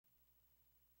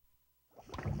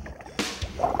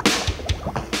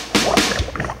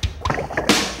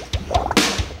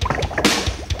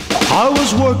I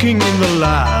was working in the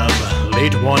lab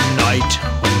late one night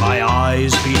when my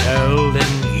eyes beheld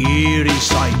an eerie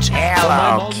sight.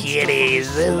 Hello,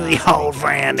 kiddies. This is the old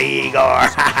friend Igor.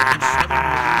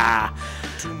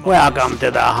 Welcome to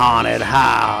the haunted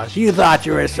house. You thought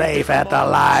you were safe at the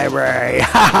library.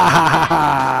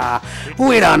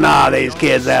 We don't know if these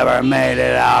kids ever made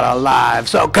it out alive,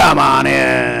 so come on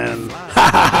in.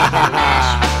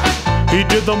 He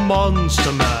did the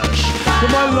monster mash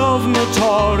with my love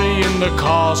Natari in the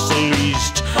castle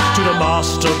east, to the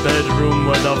master bedroom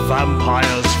where the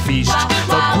vampires feast.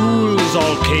 The ghouls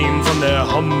all came from their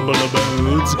humble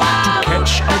abodes to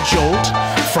catch a jolt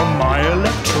from my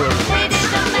electrode.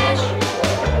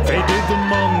 They did the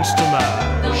monster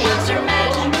mash. The monster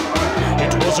mash.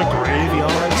 It was a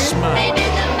graveyard smash. They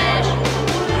did the mash.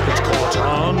 It caught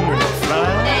on in a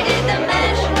flash. They did the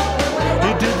mash.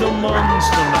 They did the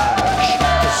monster mash.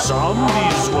 The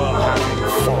zombies were having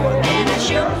fun. And a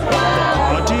shoot. The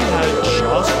party had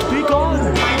just begun.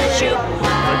 And a shoot.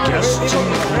 The guests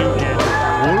included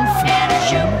Wolfman,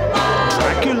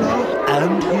 Dracula,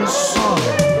 and his son.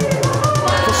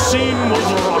 The scene was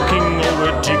rocking, oh,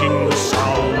 we're digging the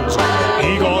sounds.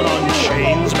 He got on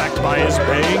chains backed by his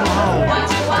baying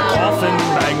hounds. The coffin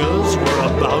bangers were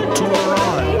about to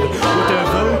arrive with their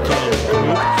vocal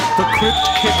group, the Crypt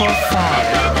Kicker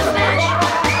 5.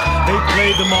 They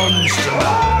played the monster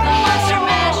mash. The monster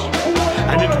mash.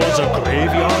 And it was a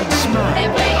graveyard They smash.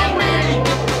 play the mash.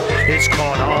 It's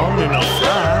caught on in a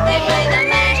flash. They play the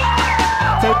mash.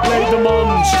 They played the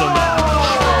monster mash.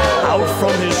 Out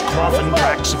from his coffin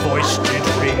Drax's voice did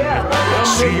ring.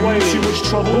 Seemed he was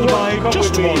troubled by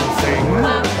just one thing.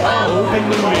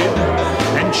 Opened the lid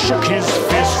and shook his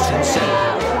fist and said,